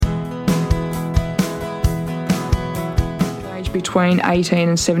aged between 18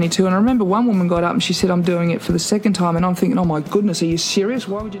 and 72. And I remember one woman got up and she said, I'm doing it for the second time. And I'm thinking, oh, my goodness, are you serious?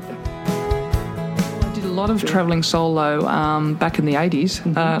 Why would you do that? I did a lot of travelling solo back in the 80s.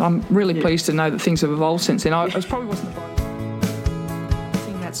 Mm-hmm. I'm really pleased to know that things have evolved since then. I probably wasn't the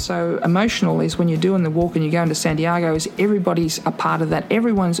thing that's so emotional is when you're doing the walk and you're going to Santiago is everybody's a part of that.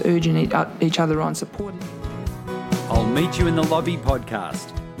 Everyone's urging each other on, supporting. I'll Meet You in the Lobby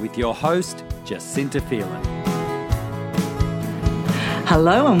podcast with your host, Jacinta Phelan.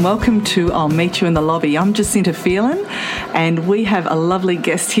 Hello and welcome to I'll Meet You in the Lobby. I'm Jacinta Phelan and we have a lovely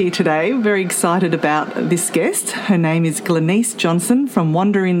guest here today. Very excited about this guest. Her name is Glenise Johnson from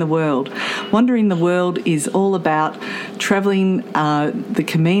Wandering the World. Wandering the World is all about travelling the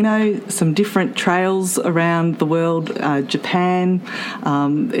Camino, some different trails around the world, Japan.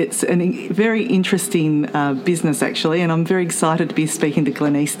 It's a very interesting business actually, and I'm very excited to be speaking to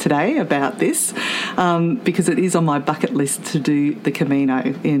Glenise today about this because it is on my bucket list to do the Camino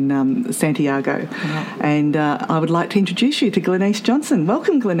in Santiago. Yeah. And I would like to introduce you to Glenise Johnson.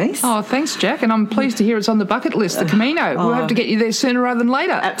 Welcome, Glenise. Oh, thanks, Jack. And I'm pleased to hear it's on the bucket list, the Camino. We'll have to get you there sooner rather than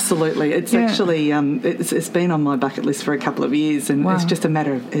later. Absolutely. It's actually, it's been on my bucket list for a couple of years, and it's just a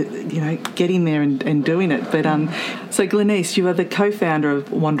matter of, getting there and doing it. But so, Glenise, you are the co-founder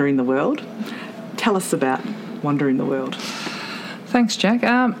of Wandering the World. Tell us about Wandering the World. Thanks, Jack.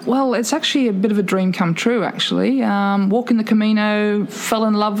 Well, it's actually a bit of a dream come true, actually. Walking the Camino, fell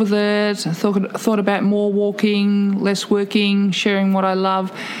in love with it, thought about more walking, less working, sharing what I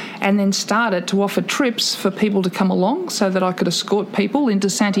love, and then started to offer trips for people to come along so that I could escort people into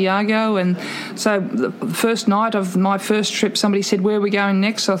Santiago. And so the first night of my first trip, somebody said, where are we going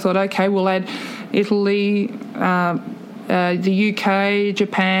next? So I thought, okay, we'll add Italy, the UK,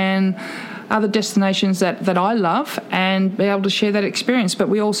 Japan, other destinations that I love and be able to share that experience. But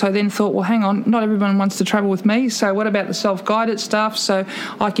we also then thought, well, hang on, not everyone wants to travel with me, so what about the self-guided stuff? So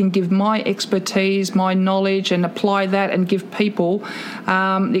I can give my expertise, my knowledge and apply that and give people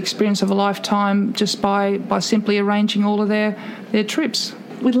the experience of a lifetime just by simply arranging all of their trips.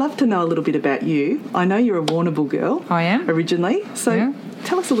 We'd love to know a little bit about you. I know you're a Warrnambool girl. I am. Originally. So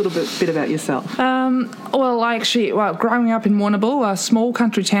tell us a little bit about yourself. Growing up in Warrnambool, a small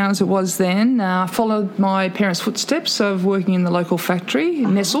country town as it was then, followed my parents' footsteps of working in the local factory,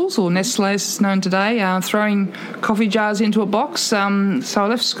 Nestles, or Nestle as it's known today, throwing coffee jars into a box. So I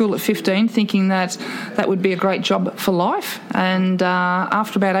left school at 15 thinking that would be a great job for life. And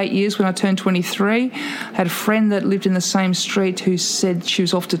after about 8 years, when I turned 23, I had a friend that lived in the same street who said she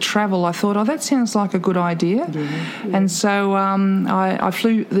was off to travel. I thought, that sounds like a good idea. Yeah. And so I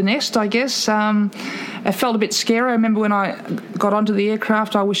flew the nest, I guess. It felt a bit scary. I remember when I got onto the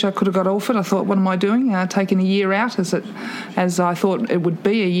aircraft, I wish I could have got off it. I thought, what am I doing? Taking a year out as I thought it would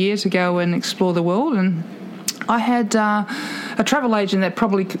be a year to go and explore the world. And I had a travel agent that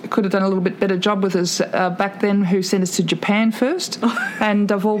probably could have done a little bit better job with us back then, who sent us to Japan first.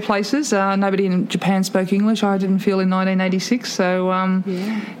 And of all places, nobody in Japan spoke English, I didn't feel, in 1986. So,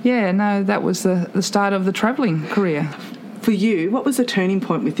 that was the start of the travelling career. For you, what was the turning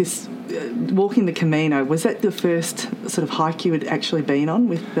point with this walking the Camino? Was that the first sort of hike you had actually been on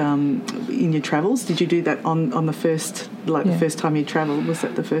with in your travels? Did you do that on the first, the first time you travelled? Was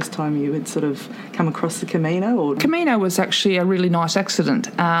that the first time you had sort of come across the Camino? Or Camino was actually a really nice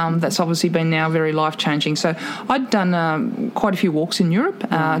accident that's obviously been now very life-changing. So I'd done quite a few walks in Europe.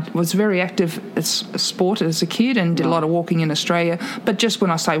 Was very active as sport as a kid and did a lot of walking in Australia. But just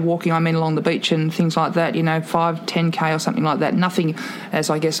when I say walking, I mean along the beach and things like that, 5, 10K or something like that. Nothing as,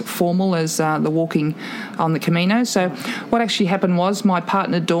 I guess, formal as the walking on the Camino. So what actually happened was my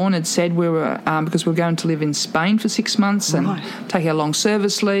partner Dawn had said we were, because we were going to live in Spain for 6 months and take our long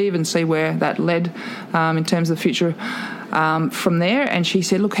service leave and see where that led in terms of the future from there. And she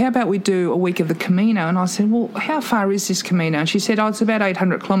said, look, how about we do a week of the Camino? And I said, well, how far is this Camino? And she said, it's about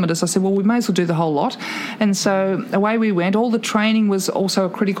 800 kilometres. I said, well, we may as well do the whole lot. And so away we went. All the training was also a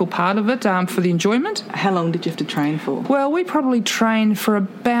critical part of it for the enjoyment. How long did you have to train for? Well, we probably trained for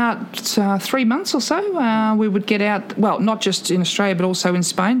about 3 months or so. We would get out, well, not just in Australia but also in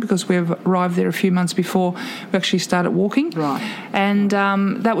Spain, because we arrived there a few months before we actually started walking. Right. And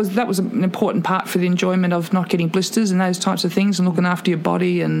that was an important part for the enjoyment of not getting blisters and those types of things, and looking after your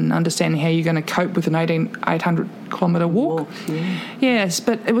body and understanding how you're going to cope with an 800 kilometre walk. Yes,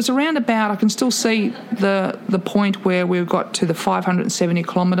 but it was around about, I can still see the point where we got to the 570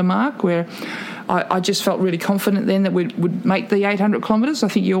 kilometre mark, where I just felt really confident then that we would make the 800 kilometres. I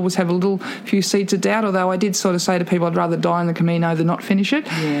think you always have a few seeds of doubt, although I did sort of say to people I'd rather die on the Camino than not finish it.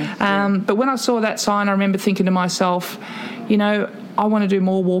 But when I saw that sign, I remember thinking to myself, I want to do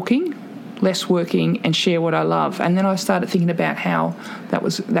more walking, less working, and share what I love. And then I started thinking about how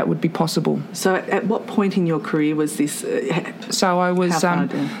that would be possible. So at what point in your career was this? So I was.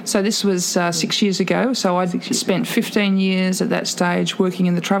 So this was 6 years ago. So I spent 15 years at that stage working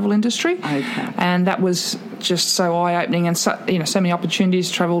in the travel industry. Okay. And that was just so eye-opening, and so many opportunities.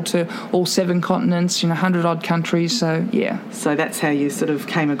 Travel to all 7 continents, 100 odd countries. So yeah. So that's how you sort of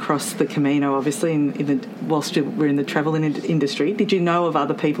came across the Camino, obviously, whilst you were in the travel industry. Did you know of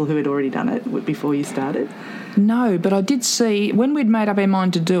other people who had already done it before you started? No, but I did see, when we'd made up our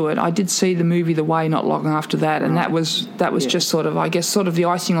mind to do it, I did see the movie The Way not long after that, and that was just sort of, I guess, sort of the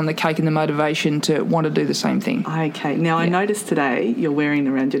icing on the cake and the motivation to want to do the same thing. Okay. Now, I noticed today you're wearing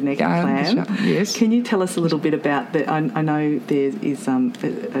around your neck a clam. Right. Yes. Can you tell us a little bit about that? I know there is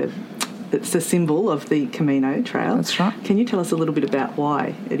it's a symbol of the Camino Trail. That's right. Can you tell us a little bit about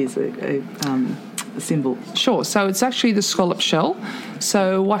why it is a symbol? Sure. So it's actually the scallop shell.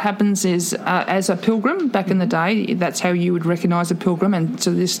 So what happens is, as a pilgrim back in the day, that's how you would recognise a pilgrim, and to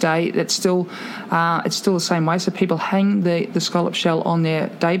this day, it's still the same way. So people hang the scallop shell on their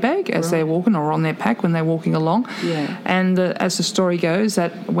day bag as they're walking, or on their pack when they're walking along. Yeah. And as the story goes,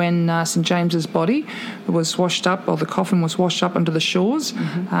 that when St James's body was washed up, or the coffin was washed up onto the shores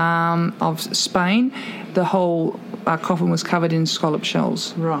of Spain, the whole coffin was covered in scallop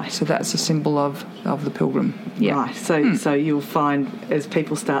shells. Right. So that's a symbol of the pilgrim. Yeah. Right. So you'll find as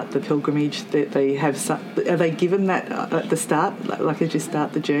people start the pilgrimage that they have. Are they given that at the start, like as you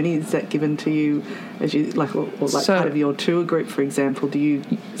start the journey? Is that given to you as you or part of your tour group, for example? Do you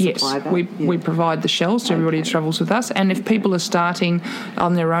supply that? We provide the shells to everybody who travels with us, and if people are starting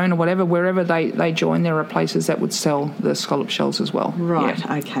on their own or whatever, wherever they join, there are places that would sell the scallop shells as well. Right.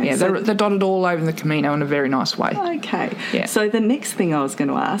 Yeah. Okay. Yeah. So they're dotted all over the Camino in a very nice way. Okay. Yeah. So the next thing I was going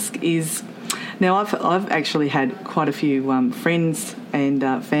to ask is, now I've actually had quite a few friends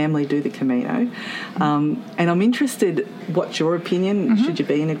and family do the Camino, and I'm interested. What's your opinion? Should you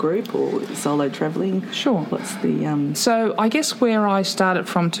be in a group or solo travelling? Sure. What's the So I guess where I started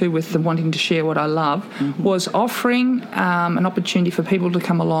from too, with the wanting to share what I love, was offering an opportunity for people to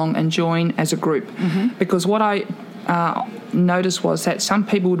come along and join as a group, because what I noticed was that some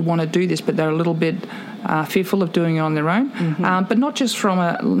people would want to do this, but they're a little bit fearful of doing it on their own. But not just from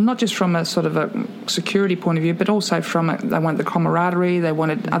a sort of a security point of view, but also they wanted the camaraderie. They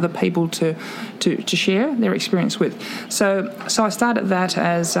wanted other people to share their experience with. So I started that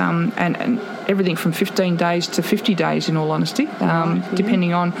as and everything from 15 days to 50 days, in all honesty,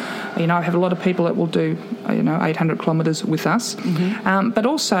 depending on, I have a lot of people that will do 800 kilometres with us, but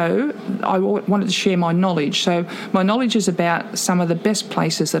also I wanted to share my knowledge. So my knowledge is about some of the best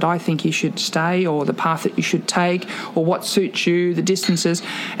places that I think you should stay, or the path that you should take, or what suits you, the distances,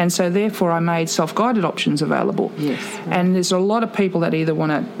 and so therefore I made self-guided options available. Yes. And there's a lot of people that either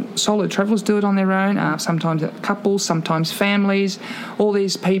want to, solo travellers do it on their own, sometimes couples, sometimes families, all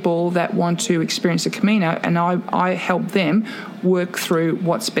these people that want to experience the Camino, and I help them work through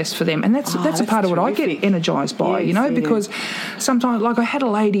what's best for them. And that's a part of what I get energised by, because sometimes, like I had a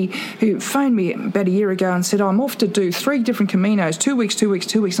lady who phoned me about a year ago and said, I'm off to do 3 different Caminos, 2 weeks.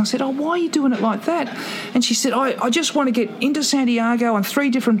 And I said, why are you doing it like that? And she said, I just want to get into Santiago on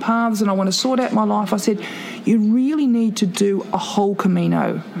 3 different paths and I want to sort out my life. I said, you really need to do a whole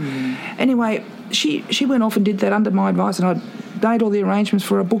Camino. Anyway, she went off and did that under my advice, and I made all the arrangements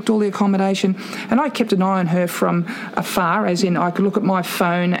for her, booked all the accommodation, and I kept an eye on her from afar, as in I could look at my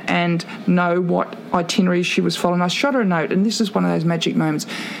phone and know what itineraries she was following. I shot her a note, and this is one of those magic moments.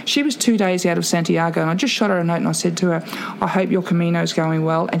 She was 2 days out of Santiago, and I just shot her a note and I said to her, I hope your Camino's going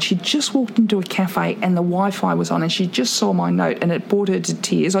well. And she just walked into a cafe and the Wi-Fi was on, and she just saw my note and it brought her to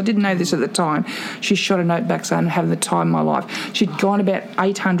tears. I didn't know this at the time. She shot a note back saying, having the time of my life. She'd gone about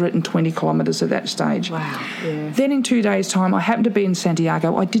 820 kilometres at that stage. Wow. Yeah. Then in 2 days' time, I happened to be in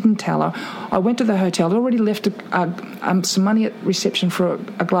Santiago. I didn't tell her. I went to the hotel. I'd already left some money at reception for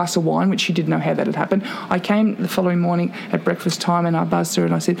a glass of wine, which she didn't know how that had happened. I came the following morning at breakfast time and I buzzed her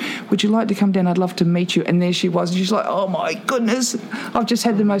and I said, would you like to come down? I'd love to meet you. And there she was. And she's like, oh, my goodness, I've just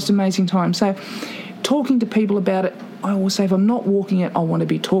had the most amazing time. So talking to people about it, I always say if I'm not walking it, I want to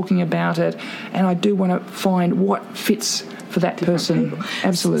be talking about it, and I do want to find what fits for that person. People.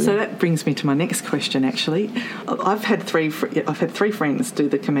 Absolutely. So that brings me to my next question, actually. I've had three friends do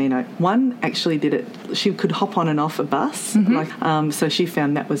the Camino. One actually did it, she could hop on and off a bus, so she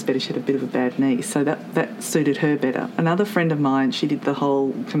found that was better. She had a bit of a bad knee, so that suited her better. Another friend of mine, she did the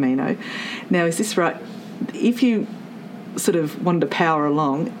whole Camino. Now, is this right? If you sort of wanted to power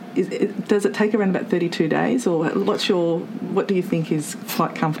along, does it take around about 32 days, or what do you think is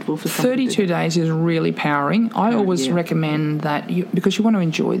quite comfortable for someone? 32 days is really powering. I always recommend that, because you want to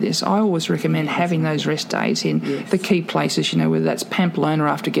enjoy this, I always recommend having those rest days in the key places, whether that's Pamplona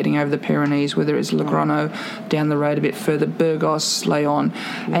after getting over the Pyrenees, whether it's Logroño down the road a bit further, Burgos, Leon,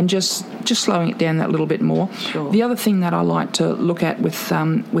 and just slowing it down that little bit more. Sure. The other thing that I like to look at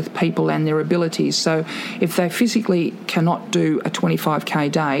with people and their abilities, so if they physically cannot do a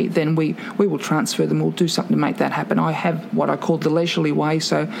 25k day, then we will transfer them. We'll do something to make that happen. I have what I call the leisurely way,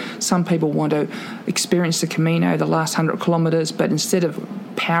 so some people want to experience the Camino, the last 100 kilometres, but instead of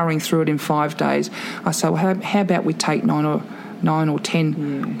powering through it in 5 days, I say, well, how about we take 9 or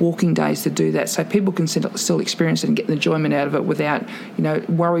 10 walking days to do that, so people can still experience it and get the enjoyment out of it without,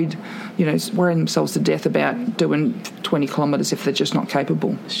 worrying themselves to death about doing 20 kilometres if they're just not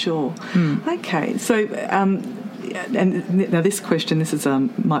capable. Sure. Okay. So, and now this question,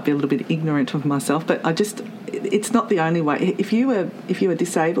 might be a little bit ignorant of myself, but it's not the only way. If you were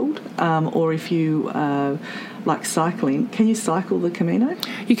disabled, or if you like cycling, can you cycle the Camino?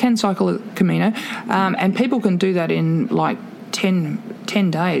 You can cycle the Camino, and people can do that in 10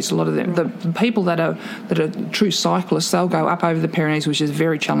 days. A lot of them, the people that are true cyclists, they'll go up over the Pyrenees, which is a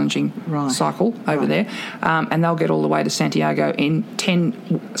very challenging cycle over there, and they'll get all the way to Santiago in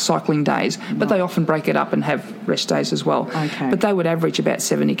 10 cycling days. But they often break it up and have rest days as well. Okay. But they would average about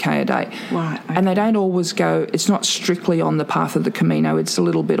 70k a day. Right. Okay. And they don't always go. It's not strictly on the path of the Camino. It's a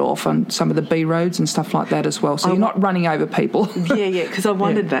little bit off on some of the B roads and stuff like that as well. So you're not running over people. Yeah. Because I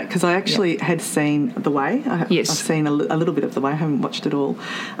wondered that, because I actually had seen The Way. I've seen a little bit of The Way. I haven't watched it all.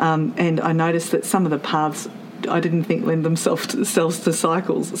 And I noticed that some of the paths I didn't think lend themselves to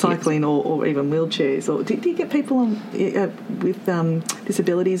cycling or even wheelchairs. Or do you get people with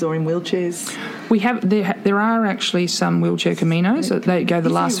disabilities or in wheelchairs? We have there are actually some wheelchair Caminos. They go the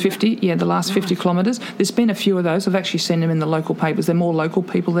last 50 kilometres. There's been a few of those. I've actually seen them in the local papers. They're more local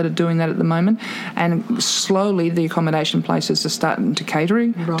people that are doing that at the moment, and slowly the accommodation places are starting to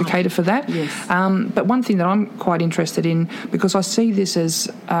cater for that. Yes. But one thing that I'm quite interested in, because I see this as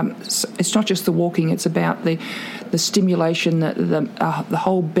it's not just the walking; it's about the stimulation, the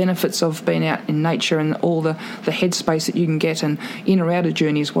whole benefits of being out in nature and all the headspace that you can get, and in or out of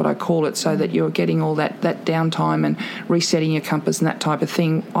journey is what I call it, so that you're getting all that downtime and resetting your compass and that type of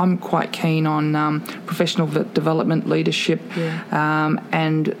thing. I'm quite keen on professional development, leadership,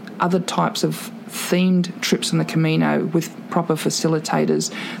 and other types of themed trips on the Camino with proper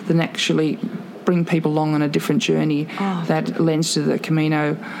facilitators that actually bring people along on a different journey that lends to the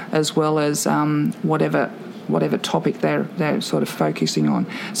Camino, as well as whatever topic they're sort of focusing on.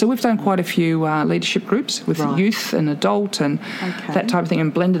 So we've done quite a few leadership groups with youth and adult and that type of thing,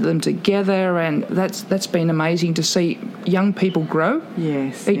 and blended them together, and that's been amazing to see young people grow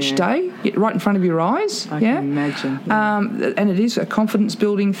each day right in front of your eyes. I can imagine. And it is a confidence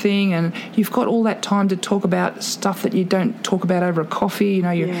building thing, and you've got all that time to talk about stuff that you don't talk about over a coffee,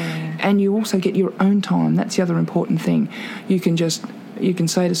 and you also get your own time. That's the other important thing. You can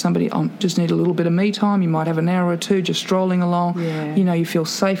say to somebody, I just need a little bit of me time. You might have an hour or two just strolling along. Yeah. You feel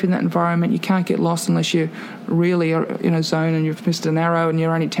safe in that environment. You can't get lost unless you really are in a zone and you've missed an arrow and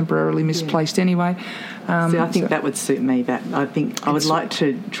you're only temporarily misplaced anyway. I think that would suit me. I think I would like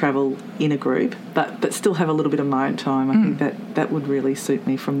to travel in a group, but still have a little bit of my own time. I think that would really suit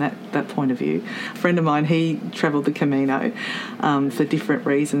me from that point of view. A friend of mine, he travelled the Camino for different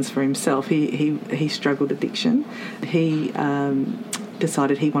reasons for himself. He struggled addiction. He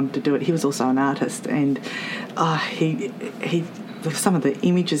decided he wanted to do it. He was also an artist, and some of the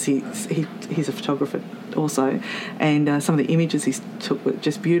images he's a photographer also, and some of the images he took were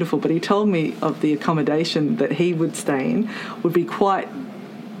just beautiful. But he told me of the accommodation that he would stay in would be quite.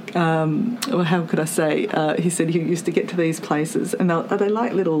 How could I say? He said he used to get to these places, and are they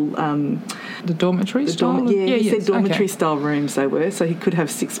like little the dormitory style? He said dormitory style rooms they were, so he could have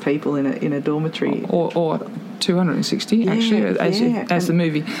 6 people in a dormitory, or 260 actually, as the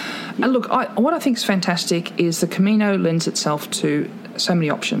movie. And look, what I think is fantastic is the Camino lends itself to so many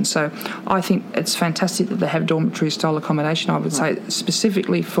options. So I think it's fantastic that they have dormitory style accommodation. I would say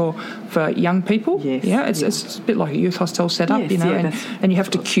specifically for young people. Yes, it's a bit like a youth hostel setup, and you have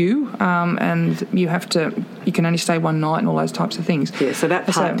to queue, and you can only stay one night and all those types of things. Yeah, so that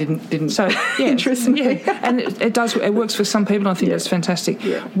part didn't interest me. Yeah, and it works for some people, and I think that's fantastic.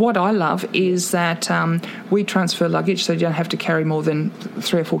 Yeah. What I love is that we transfer luggage, so you don't have to carry more than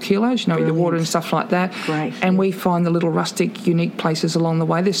 3 or 4 kilos, with the water and stuff like that. Great. And we find the little rustic, unique places places along the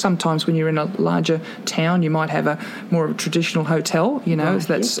way. There's sometimes when you're in a larger town, you might have a more of a traditional hotel,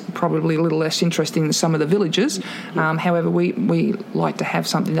 that's probably a little less interesting than some of the villages. However, we like to have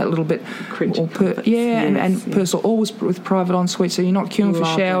something that little bit more personal, always with private ensuite, so you're not queuing for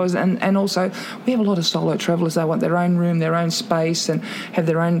showers. And also, we have a lot of solo travellers. They want their own room, their own space, and have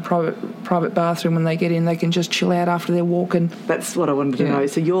their own private bathroom when they get in. They can just chill out after their walk. And that's what I wanted to know.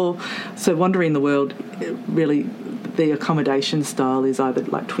 So Wandering the World, really, the accommodation style is either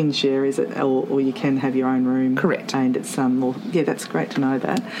like twin share, is it, or you can have your own room. Correct. And it's more. Yeah, that's great to know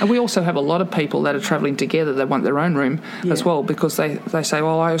that. And we also have a lot of people that are travelling together that want their own room as well, because they say,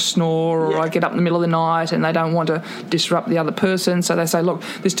 well, I snore or I get up in the middle of the night, and they don't want to disrupt the other person. So they say, look,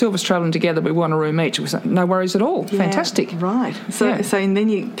 there's two of us travelling together, we want a room each. We say, no worries at all. Yeah, fantastic. Right. So and then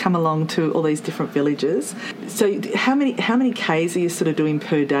you come along to all these different villages. So how many Ks are you sort of doing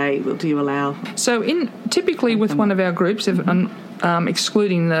per day? Do you allow? So typically with one of our groups,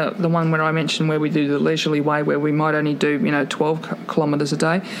 excluding the one where I mentioned where we do the leisurely way, where we might only do 12 kilometres a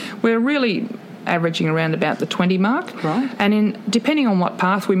day, we're really averaging around about the 20 mark. Right. And depending on what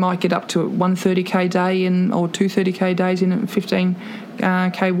path, we might get up to 130k day or 230k days in a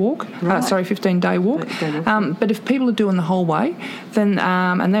 15k walk. Right. 15-day walk. But if people are doing the whole way, then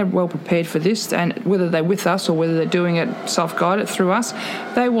and they're well prepared for this, and whether they're with us or whether they're doing it self-guided through us,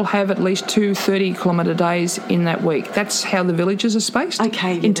 they will have at least 2 30-kilometre days in that week. That's how the villages are spaced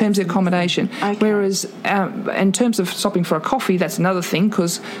in terms of accommodation. Okay. Whereas in terms of stopping for a coffee, that's another thing,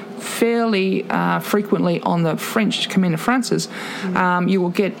 because fairly frequently on the French Camino Frances, you will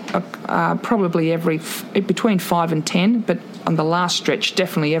get probably between 5 and 10, but on the last stretch,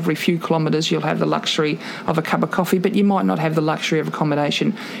 definitely every few kilometres you'll have the luxury of a cup of coffee, but you might not have the luxury of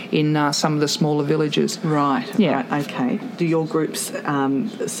accommodation in some of the smaller villages. Right. Yeah. Right, okay. Do your groups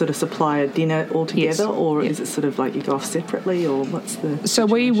sort of supply a dinner altogether, or is it sort of like you go off separately, or what's the situation? So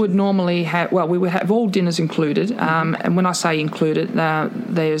we would normally have, we would have all dinners included, and when I say included,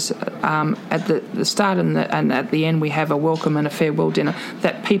 there's at the start and at the end we have a welcome and a farewell dinner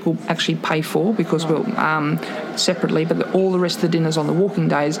that people actually pay for, because we'll separately, but all the rest of the dinners on the walking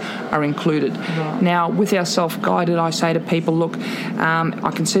days are included. Right. Now, with our self-guided, I say to people, look,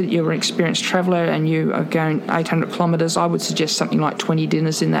 I can see that you're an experienced traveller and you are going 800 kilometres. I would suggest something like 20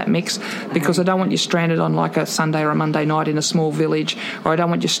 dinners in that mix, because I don't want you stranded on like a Sunday or a Monday night in a small village, or I don't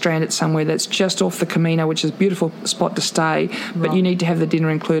want you stranded somewhere that's just off the Camino, which is a beautiful spot to stay, but you need to have the dinner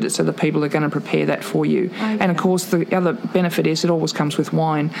included, so the people are going to prepare that for you. Okay. And of course, the other benefit is it always comes with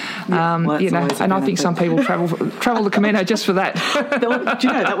wine. And I think some people travel the Camino just for that. Do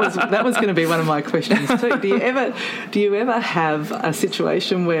you know, that was going to be one of my questions too. Do you ever have a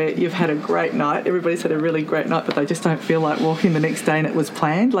situation where you've had a great night, everybody's had a really great night, but they just don't feel like walking the next day and it was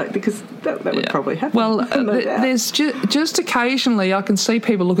planned? Like, because that would probably happen. Well, there's just occasionally I can see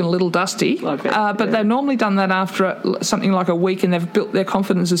people looking a little dusty, but they've normally done that after something like a week, and they've built, their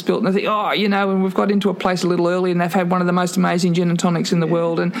confidence is built, and they think, and we've got into a place a little early and they've had one of the most amazing gin and tonics in the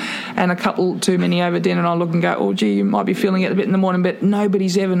world, and a couple too many over dinner, and I look and go, oh gee, you might be feeling it a bit in the morning, but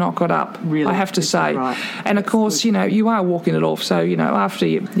nobody's ever not got up. Really? I have to say. Right. And of course, you are walking it off, so after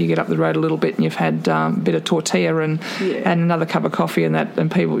you get up the road a little bit and you've had a bit of tortilla and another cup of coffee and that,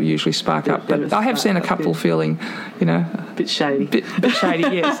 and people usually spark up. But I have seen a couple feeling, a bit shady. Bit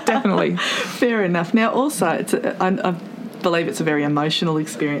shady, yes, definitely. Fair enough. Now, also, I believe it's a very emotional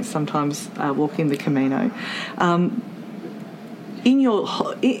experience sometimes walking the Camino. In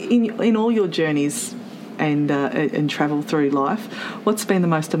all your journeys and travel through life, what's been the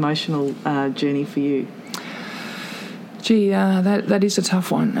most emotional journey for you? Gee, that is a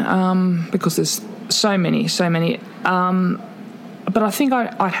tough one, because there's so many. But I think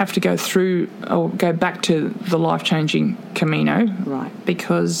I'd have to go through or go back to the life-changing Camino. Right.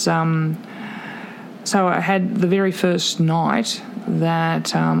 Because so I had the very first night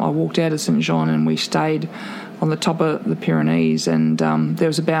that I walked out of St. Jean, and we stayed on the top of the Pyrenees, and there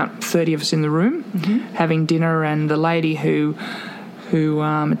was about 30 of us in the room having dinner, and the lady who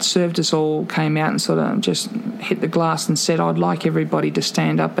had served us all came out and sort of just hit the glass and said, I'd like everybody to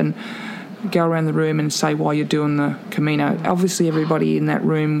stand up and go around the room and say why you're doing the Camino. Obviously everybody in that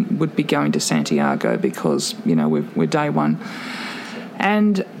room would be going to Santiago because, we're day one.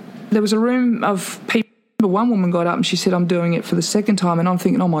 And there was a room of people. One woman got up and she said, I'm doing it for the second time. And I'm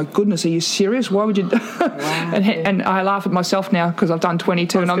thinking, oh, my goodness, are you serious? Why would you do Wow. And I laugh at myself now because I've done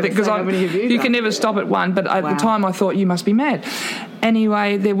 22. And I'm thinking, because you can never stop at one. But at the time I thought, you must be mad.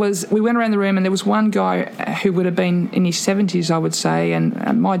 Anyway, we went around the room, and there was one guy who would have been in his 70s, I would say.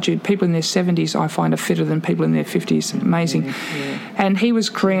 And mind you, people in their 70s I find are fitter than people in their 50s. Amazing. Yeah. And he was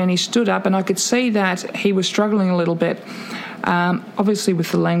Korean. He stood up, and I could see that he was struggling a little bit. obviously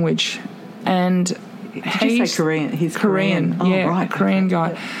with the language. And did you say Korean? He's Korean. Oh, yeah, right. A Korean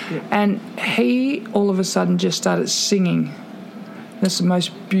guy. Yeah. And he all of a sudden just started singing. This the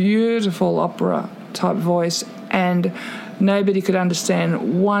most beautiful opera type voice, and nobody could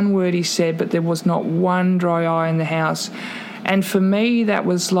understand one word he said, but there was not one dry eye in the house. And for me, that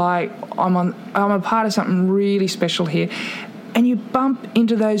was like, I'm a part of something really special here. And you bump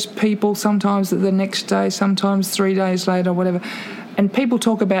into those people sometimes the next day, sometimes 3 days later, whatever. And people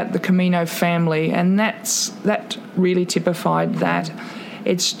talk about the Camino family, and that really typified that.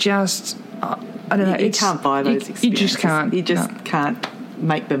 It's just, I don't know. You can't buy those experiences. You just can't. You just can't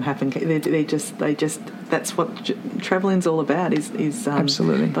make them happen. They just. That's what travelling's all about. Is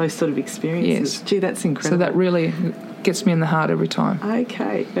absolutely those sort of experiences. Yes. Gee, that's incredible. So that really gets me in the heart every time.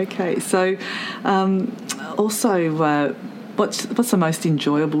 Okay. So, also, what's the most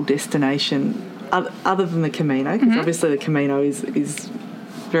enjoyable destination other than the Camino? Because obviously the Camino is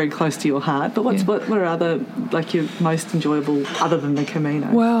very close to your heart. But what are other, like, your most enjoyable other than the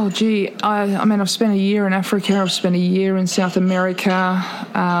Camino? Well, gee, I mean, I've spent a year in Africa. I've spent a year in South America.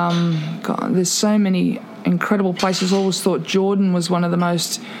 God, there's so many incredible places. I always thought Jordan was one of the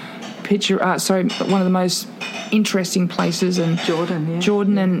most one of the most interesting places, and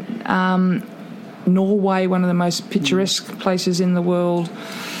Jordan and Norway, one of the most picturesque places in the world.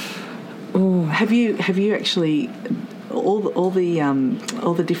 Ooh. Have you actually all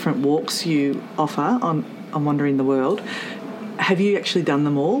the different walks you offer on Wandering the World? Have you actually done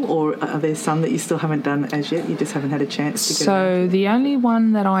them all, or are there some that you still haven't done as yet? You just haven't had a chance to get So the only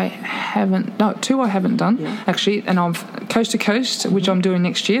one that two I haven't done actually, and I'm Coast to Coast, which I'm doing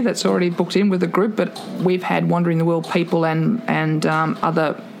next year. That's already booked in with a group, but we've had Wandering the World people and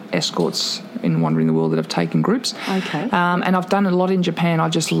other escorts in Wandering the World that have taken groups. Okay. And I've done a lot in Japan. I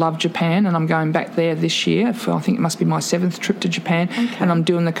just love Japan, and I'm going back there this year. I think it must be my 7th trip to Japan. Okay. And I'm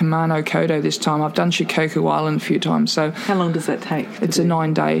doing the Kumano Kodo this time. I've done Shikoku Island a few times. So how long does that take? It's a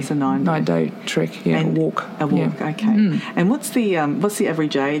 9-day. It's a 9-day trek. Yeah, and a walk. A walk. Yeah. Okay. And what's the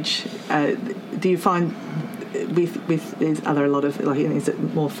average age? Do you find are there a lot of, like, is it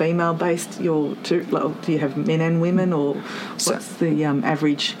more female based? Do you have men and women, or what's the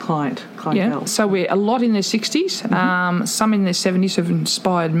average clientele? Yeah, so we're a lot in their 60s, some in their 70s have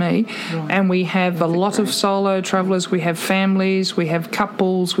inspired me, and we have a lot of solo travellers, we have families, we have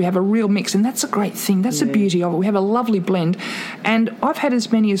couples, we have a real mix, and that's a great thing. That's the beauty of it. We have a lovely blend, and I've had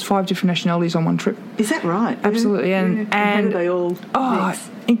as many as 5 different nationalities on one trip. Is that right? Absolutely. And how do they all mix?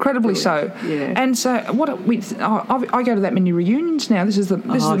 Incredibly so. Yeah. And so I go to that many reunions now. This is the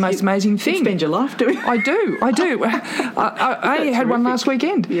most amazing thing. You spend your life doing it. I do. I only had one last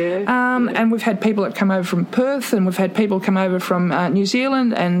weekend. Yeah. And we've had people that come over from Perth, and we've had people come over from New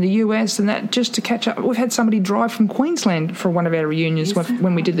Zealand and the US, and that just to catch up. We've had somebody drive from Queensland for one of our reunions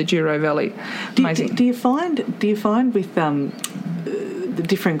when we did the Douro Valley. Amazing. Do you find with the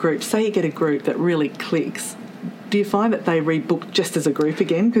different groups, say you get a group that really clicks, do you find that they rebook just as a group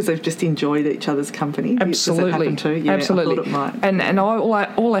again because they've just enjoyed each other's company? Absolutely. Does that happen too? Yeah, absolutely. I thought it might. And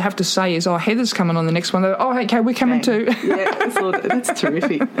all I have to say is, Heather's coming on the next one. Okay, we're coming too. Yeah, that's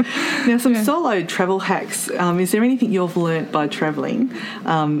terrific. Now, some solo travel hacks. Is there anything you've learnt by travelling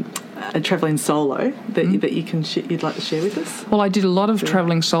solo that you'd like to share with us? Well, I did a lot of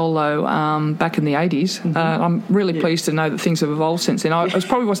travelling solo back in the 80s. I'm really pleased to know that things have evolved since then. It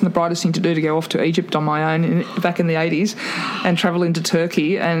probably wasn't the brightest thing to do to go off to Egypt on my own back in the 80s and travel into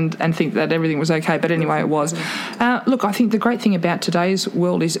Turkey and think that everything was okay. But anyway, it was. Look, I think the great thing about today's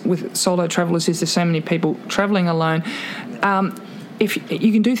world is with solo travellers is there's so many people travelling alone. If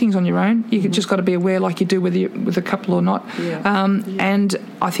you can do things on your own, you just got to be aware, like you do with a couple or not. And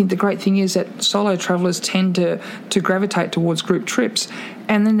I think the great thing is that solo travellers tend to gravitate towards group trips,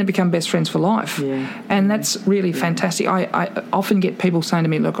 and then they become best friends for life. And that's really fantastic. I often get people saying to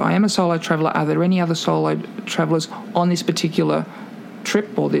me, "Look, I am a solo traveller. Are there any other solo travellers on this particular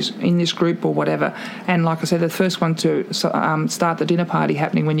trip or in this group or whatever?" And like I said, the first one to start the dinner party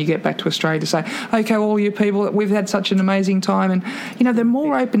happening when you get back to Australia to say, "Okay, all you people, we've had such an amazing time." And they're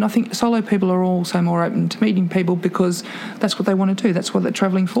more open. I think solo people are also more open to meeting people because that's what they want to do. That's what they're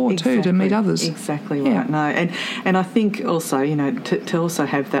travelling for too, to meet others. Exactly right. No, and I think also to also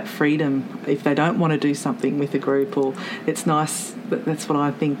have that freedom if they don't want to do something with a group, or it's nice that's what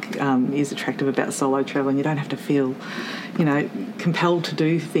I think is attractive about solo travelling. You don't have to feel, compelled to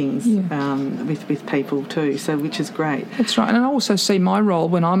do things with people too, so which is great. That's right. And I also see my role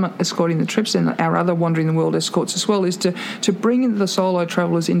when I'm escorting the trips, and our other Wandering the World escorts as well, is to bring the solo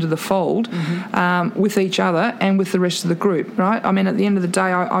travellers into the fold with each other and with the rest of the group, right? I mean, at the end of the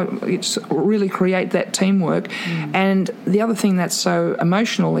day, it's really create that teamwork. And the other thing that's so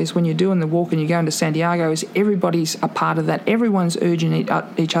emotional is when you're doing the walk and you're going to Santiago is everybody's a part of that. Everyone's urging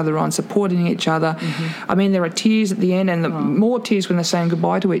each other on, supporting each other. I mean, there are tears at the end, and more tears when they're saying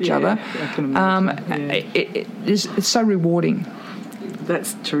goodbye to each other. I can imagine. It's so rewarding.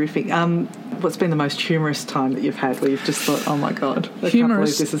 That's terrific. What's been the most humorous time that you've had where you've just thought, oh my God, I can't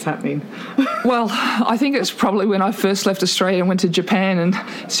believe this is happening? Well, I think it's probably when I first left Australia and went to Japan,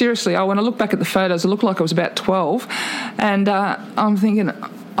 and seriously, when I look back at the photos, it looked like I was about 12, and I'm thinking,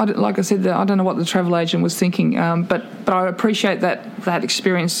 like I said, I don't know what the travel agent was thinking, but I appreciate that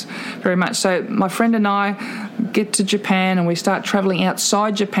experience very much. So my friend and I get to Japan and we start travelling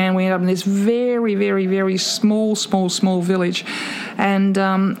outside Japan. We end up in this very, very, very small village,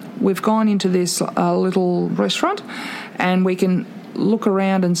 and we've gone into this little restaurant, and we can look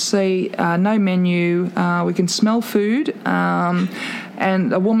around and see no menu. We can smell food.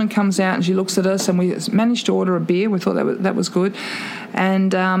 And a woman comes out and she looks at us, and we managed to order a beer. We thought that was good.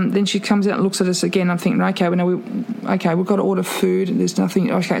 And then she comes out and looks at us again. I'm thinking, we've got to order food. There's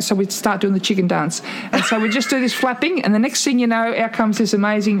nothing. Okay, so we start doing the chicken dance. And so we just do this flapping, and the next thing you know, out comes this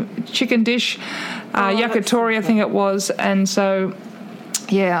amazing chicken dish, yakitori, I think it was. And so...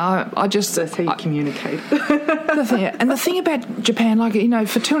 yeah, I just... That's how you communicate. The thing about Japan,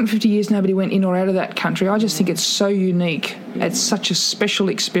 for 250 years nobody went in or out of that country. I just think it's so unique. Yeah. It's such a special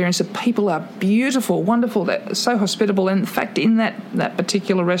experience. The people are beautiful, wonderful, they're so hospitable. And in fact, in that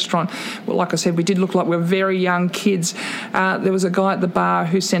particular restaurant, well, like I said, we did look like we were very young kids. There was a guy at the bar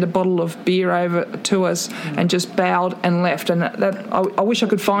who sent a bottle of beer over to us and just bowed and left. And I wish I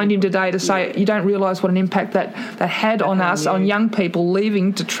could find him today to say, you don't realise what an impact that had on us, on young people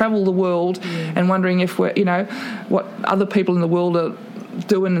leaving to travel the world and wondering if we're, what other people in the world are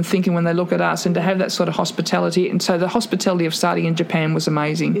doing and thinking when they look at us, and to have that sort of hospitality. And so the hospitality of starting in Japan was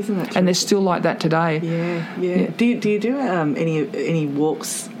amazing. Isn't that true? And they're still like that today. Yeah. Do you do any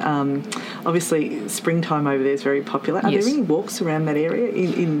walks? Obviously, springtime over there is very popular. Are there any walks around that area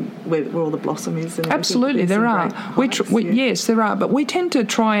in where all the blossom is? And absolutely, there are. Yes, there are. But we tend to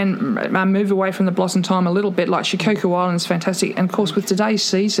try and move away from the blossom time a little bit. Like Shikoku Island is fantastic, and of course with today's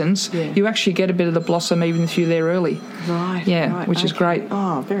seasons, you actually get a bit of the blossom even if you're there early. Right. Yeah, right, which is great.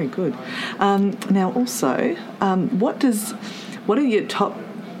 Oh, very good. Now, also, what are your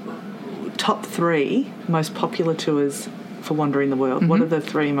top 3 most popular tours for Wandering the World? What are the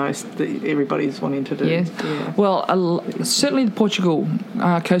 3 most that everybody's wanting to do? Yeah. Well, certainly the Portugal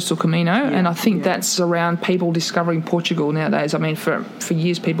Coastal Camino, and I think that's around people discovering Portugal nowadays. I mean, for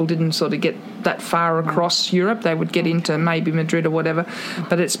years people didn't sort of get that far across Europe. They would get into maybe Madrid or whatever,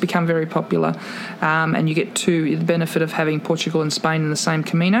 but it's become very popular, and you get the benefit of having Portugal and Spain in the same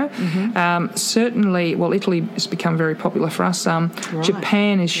Camino. Certainly, Italy has become very popular for us.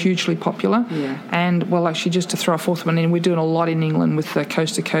 Japan is hugely popular, and actually just to throw a fourth one in, we're doing a lot in England with the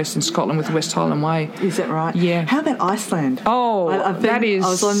Coast to Coast in Scotland with the West Highland Way. Is that right? Yeah. How about Iceland? Oh, I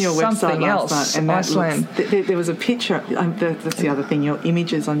was on your website something last else. night, and Iceland. There was a picture. That's the other thing. Your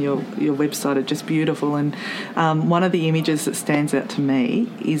images on your website are just beautiful, and one of the images that stands out to me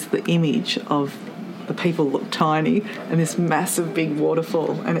is the image of the people look tiny and this massive big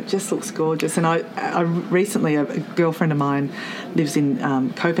waterfall, and it just looks gorgeous. And I recently, a girlfriend of mine lives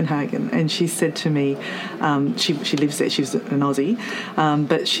in Copenhagen, and she said to me, she lives there, she's an Aussie,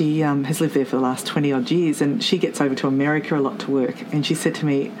 but she has lived there for the last 20 odd years, and she gets over to America a lot to work, and she said to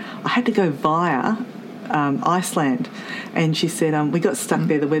me, I had to go via Iceland, and she said we got stuck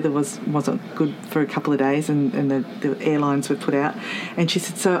there. The weather wasn't good for a couple of days, and the airlines were put out, and she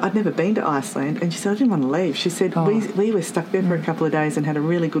said, so I'd never been to Iceland, and she said I didn't want to leave. She said we were stuck there for a couple of days and had a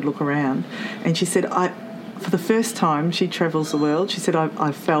really good look around, and she said for the first time she travels the world, she said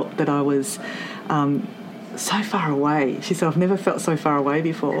I felt that I was so far away. She said, I've never felt so far away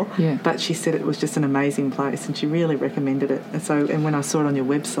before. Yeah. But she said it was just an amazing place, and she really recommended it. And when I saw it on your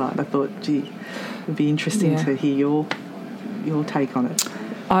website, I thought, gee, it would be interesting to hear your take on it.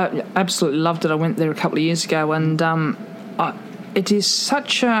 I absolutely loved it. I went there a couple of years ago, and it is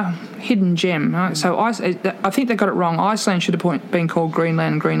such a hidden gem. Right? So I think they got it wrong. Iceland should have been called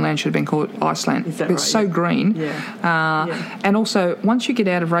Greenland, and Greenland should have been called Iceland. Is that right? It's so green. Yeah. And also, once you get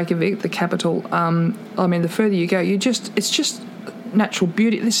out of Reykjavik, the capital, the further you go, it's just natural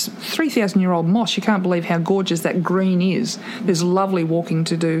beauty. This 3,000-year-old moss, you can't believe how gorgeous that green is. There's lovely walking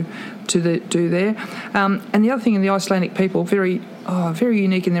to do there. And the other thing, in the Icelandic people, very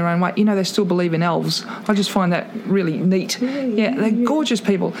unique in their own way. They still believe in elves. I just find that really neat. They're gorgeous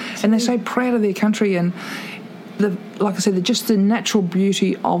people, and they're so proud of their country. And like I said, just the natural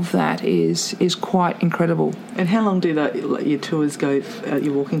beauty of that is quite incredible. And how long do your tours go?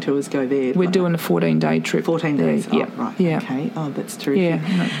 Your walking tours go there? We're doing a 14-day trip. 14 days. Yeah. Oh, right. Yeah. Okay. Oh, that's terrific.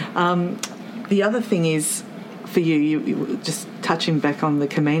 Yeah. The other thing is, for you just touching back on the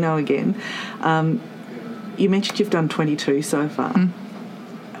Camino again. You mentioned you've done 22 so far.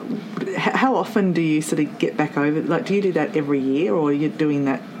 How often do you sort of get back over? Like, do you do that every year, or are you doing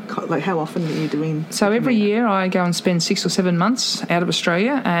that? Like, how often are you doing? So every year I go and spend 6 or 7 months out of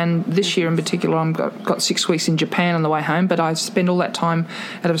Australia, and this year in particular I've got 6 weeks in Japan on the way home, but I spend all that time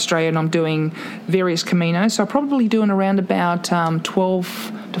out of Australia and I'm doing various Caminos. So I'm probably doing around about 12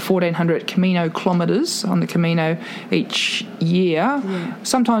 to 1,400 Camino kilometres on the Camino each year,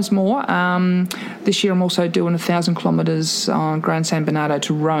 sometimes more. This year I'm also doing 1,000 kilometres on Gran San Bernardo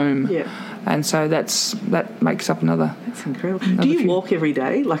to Rome. Yeah. And so that makes up another. That's incredible. Do you walk every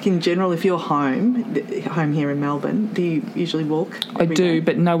day? Like, in general, if you're home here in Melbourne, do you usually walk every day? I do,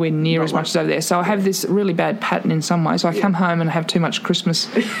 but nowhere near as much as over there. So I have this really bad pattern in some ways. So I come home and have too much Christmas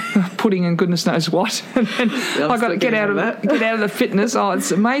pudding and goodness knows what. And then I've got to get out of the fitness. Oh, it's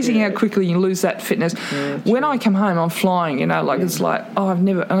amazing how quickly you lose that fitness. Yeah, when I come home, I'm flying. It's like, I'm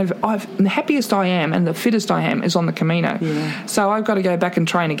the happiest I am and the fittest I am is on the Camino. Yeah. So I've got to go back and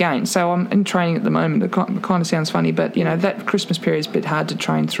train again. So I'm in training at the moment. It kind of sounds funny, but that Christmas period is a bit hard to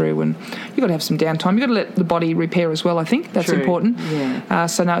train through, and you've got to have some downtime. You've got to let the body repair as well. I think that's important. Yeah.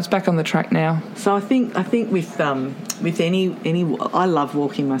 So now it's back on the track now. So I think with any I love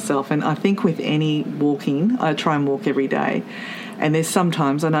walking myself, and I think with any walking, I try and walk every day. And there's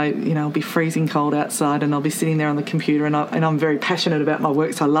sometimes I know, I'll be freezing cold outside and I'll be sitting there on the computer and I'm very passionate about my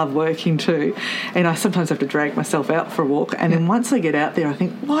work, so I love working too. And I sometimes have to drag myself out for a walk. And then once I get out there, I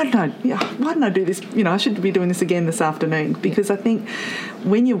think, why didn't I do this? I should be doing this again this afternoon. Because I think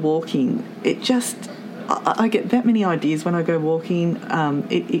when you're walking, it just... I get that many ideas when I go walking.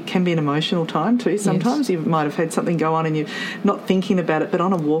 It can be an emotional time too. Sometimes you might have had something go on and you're not thinking about it, but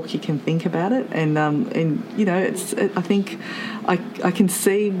on a walk you can think about it. And I think I can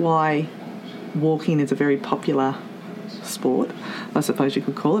see why walking is a very popular sport, I suppose you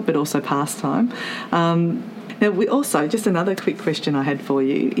could call it, but also pastime. Now, we also, just another quick question I had for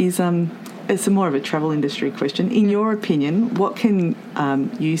you is... it's more of a travel industry question. In your opinion, what can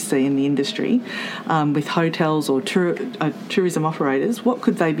you see in the industry with hotels or tourism operators? What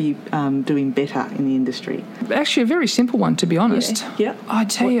could they be doing better in the industry? Actually, a very simple one, to be honest. Yeah. I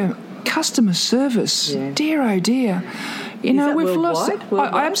tell you, customer service. Yeah. Dear, oh dear. We've lost.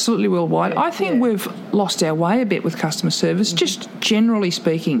 Absolutely worldwide. I think we've lost our way a bit with customer service, just generally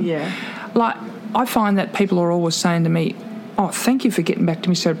speaking. Yeah. Like, I find that people are always saying to me, oh, thank you for getting back to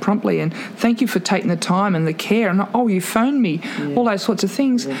me so promptly, and thank you for taking the time and the care, and oh, you phoned me, all those sorts of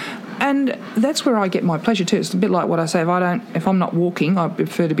things. Yeah. And that's where I get my pleasure too. It's a bit like what I say, if I'm not walking, I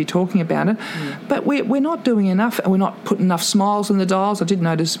prefer to be talking about it. Yeah. But we're not doing enough, and we're not putting enough smiles on the dials. I did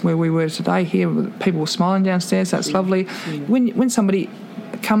notice where we were today here, people were smiling downstairs. That's lovely. Yeah. When somebody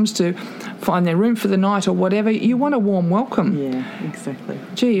comes to find their room for the night or whatever, you want a warm welcome. Yeah, exactly.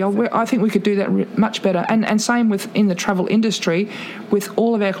 Gee, I think we could do that much better. And same with in the travel industry with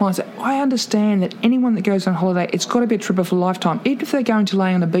all of our clients. I understand that anyone that goes on holiday, it's got to be a trip of a lifetime. Even if they're going to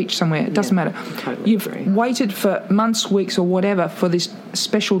lay on a beach somewhere, it doesn't matter. Totally You've agree. waited for months, weeks or whatever for this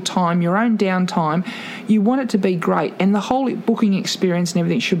special time, your own downtime. You want it to be great, and the whole booking experience and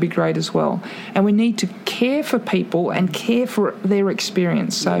everything should be great as well. And we need to care for people and care for their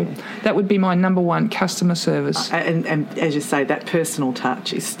experience. So that would be my number one, customer service. And as you say, that personal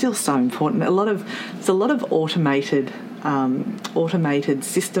touch is still so important. There's a lot of automated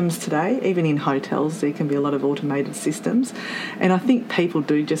systems today. Even in hotels, there can be a lot of automated systems. And I think people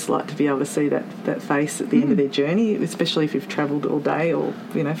do just like to be able to see that face at the end of their journey, especially if you've travelled all day or,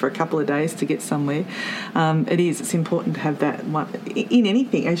 for a couple of days to get somewhere. It's important to have that in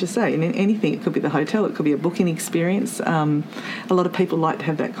anything, as you say, in anything. It could be the hotel, it could be a booking experience. A lot of people like to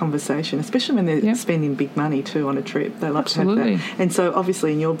have that conversation, especially when they're spending big money too on a trip. They like to have that. And so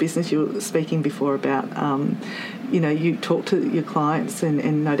obviously in your business, you were speaking before about, you talk to your clients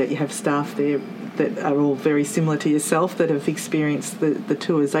and no doubt you have staff there that are all very similar to yourself that have experienced the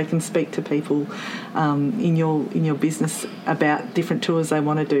tours. They can speak to people in your business about different tours they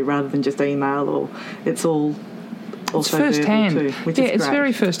want to do rather than just email, or it's all also first hand too, which is it's great.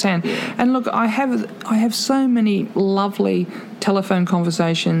 Very first hand. And look, I have so many lovely telephone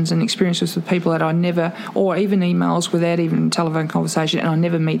conversations and experiences with people that I never, or even emails without even telephone conversation, and I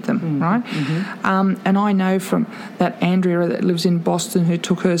never meet them, right? And I know from that Andrea that lives in Boston, who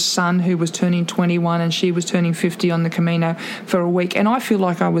took her son who was turning 21 and she was turning 50 on the Camino for a week, and I feel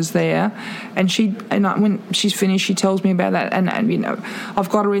like I was there. And when she's finished, she tells me about that, and I've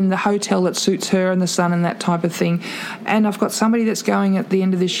got her in the hotel that suits her and the son and that type of thing. And I've got somebody that's going at the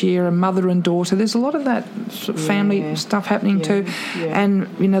end of this year, a mother and daughter. There's a lot of that sort of family stuff happening too. And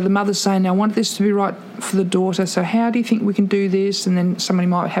the mother's saying, I want this to be right for the daughter, so how do you think we can do this? And then somebody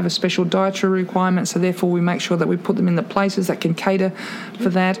might have a special dietary requirement, so therefore we make sure that we put them in the places that can cater for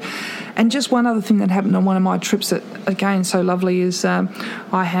that. And just one other thing that happened on one of my trips that, again, so lovely is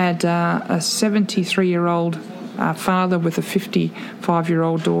I had a 73-year-old father with a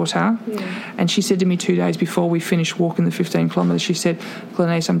 55-year-old daughter, and she said to me 2 days before we finished walking the 15 kilometres, she said,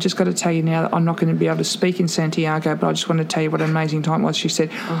 Glenise, I'm just got to tell you now that I'm not going to be able to speak in Santiago, but I just want to tell you what an amazing time it was. She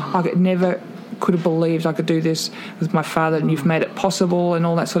said, I could have believed I could do this with my father, and you've made it possible, and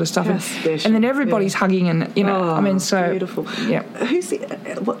all that sort of stuff. And then everybody's hugging, and so beautiful. Yeah.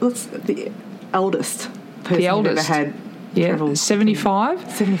 What's the eldest person the eldest you've ever had? Yeah,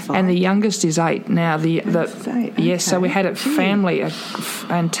 75. And the youngest is 8 now. So we had a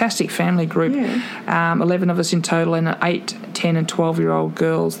fantastic family group, 11 of us in total, and 8, 10 and 12-year-old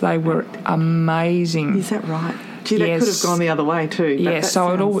girls. They were amazing. Is that right? Gee, that could have gone the other way too. Yes,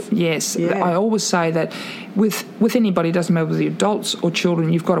 I always say that with anybody, it doesn't matter whether you're adults or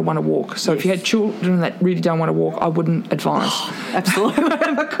children, you've got to want to walk. So if you had children that really don't want to walk, I wouldn't advise. Absolutely.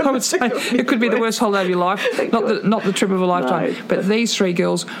 I would say it could be the worst holiday of your life, not the trip of a lifetime. No, but these 3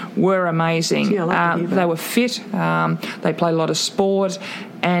 girls were amazing. Gee, they were fit. They played a lot of sport.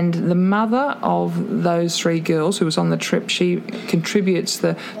 And the mother of those 3 girls who was on the trip, she contributes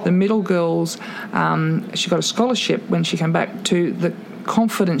the middle girls. She got a scholarship when she came back to the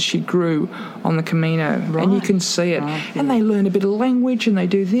confidence she grew on the Camino, and you can see it. And they learn a bit of language, and they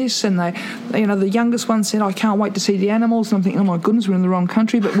do this, and they, the youngest one said, I can't wait to see the animals. And I'm thinking, oh my goodness, we're in the wrong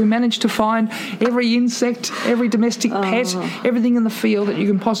country, but we managed to find every insect, every domestic pet, everything in the field that you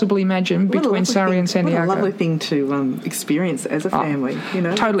can possibly imagine between Surrey and Santiago. What a lovely thing to experience as a family,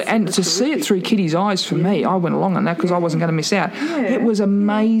 Totally, and to see it through Kitty's eyes for me, I went along on that because I wasn't going to miss out. It was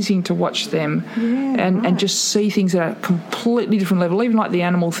amazing to watch them and just see things at a completely different level, even like the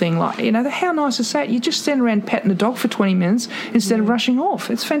animal thing, how nice is that? You just stand around patting a dog for 20 minutes instead of rushing off.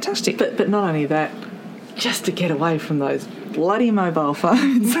 It's fantastic. But not only that, just to get away from those bloody mobile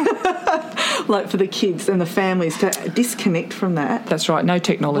phones, like for the kids and the families to disconnect from that. That's right, no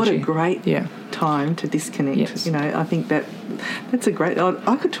technology. What a great time to disconnect. Yes. I think that's a great...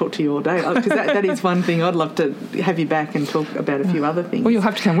 I could talk to you all day, because that is one thing. I'd love to have you back and talk about a few other things. Well, you'll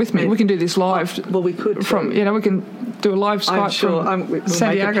have to come with me. We can do this live. Well, we could. We can do a live Skype from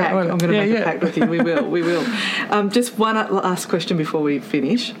Santiago. I'm going to make a pact with you. We will. Just one last question before we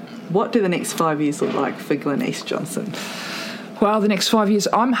finish. What do the next 5 years look like for Glenise Johnson? Well, the next 5 years,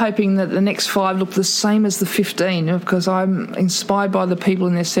 I'm hoping that the next 5 look the same as the 15, because I'm inspired by the people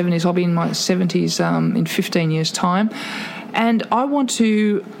in their 70s. I'll be in my 70s in 15 years' time. And I want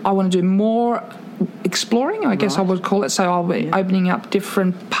to do more exploring, I guess I would call it. So I'll be opening up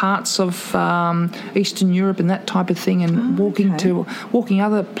different parts of Eastern Europe and that type of thing, and walking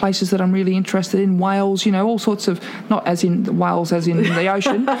other places that I'm really interested in. Wales, all sorts of, not as in Wales as in the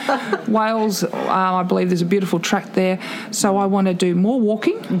ocean. Wales, I believe there's a beautiful track there. So I want to do more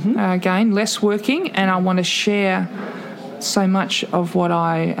walking, again, less working, and I want to share so much of what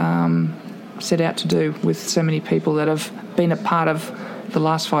I set out to do with so many people that have been a part of the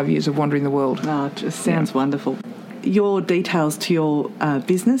last 5 years of Wandering the World. Oh, it just sounds wonderful. Your details to your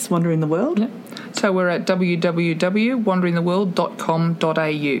business, Wandering the World? Yeah. So we're at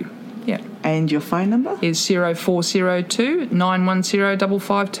www.wanderingtheworld.com.au. Yeah. And your phone number? Is 0402 910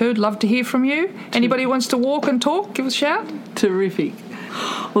 552. Love to hear from you. Anybody who wants to walk and talk, give us a shout. Terrific.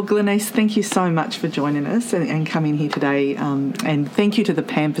 Well, Glenise, thank you so much for joining us and coming here today. And thank you to the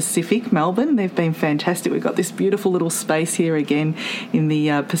Pan Pacific Melbourne. They've been fantastic. We've got this beautiful little space here again in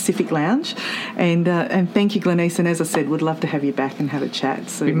the Pacific Lounge. And thank you, Glenise. And as I said, we'd love to have you back and have a chat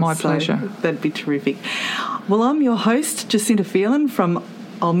soon. It'd be my pleasure. That'd be terrific. Well, I'm your host, Jacinta Phelan from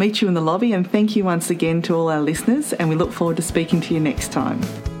I'll Meet You in the Lobby. And thank you once again to all our listeners. And we look forward to speaking to you next time.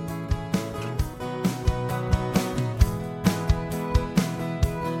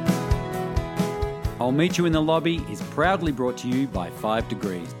 I'll Meet You in the Lobby is proudly brought to you by 5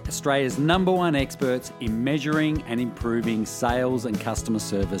 Degrees, Australia's #1 experts in measuring and improving sales and customer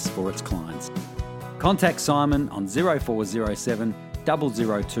service for its clients. Contact Simon on 0407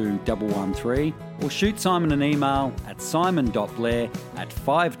 002 113 or shoot Simon an email at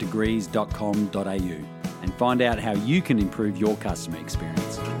simon.blair@5degrees.com.au and find out how you can improve your customer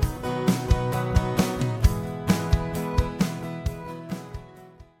experience.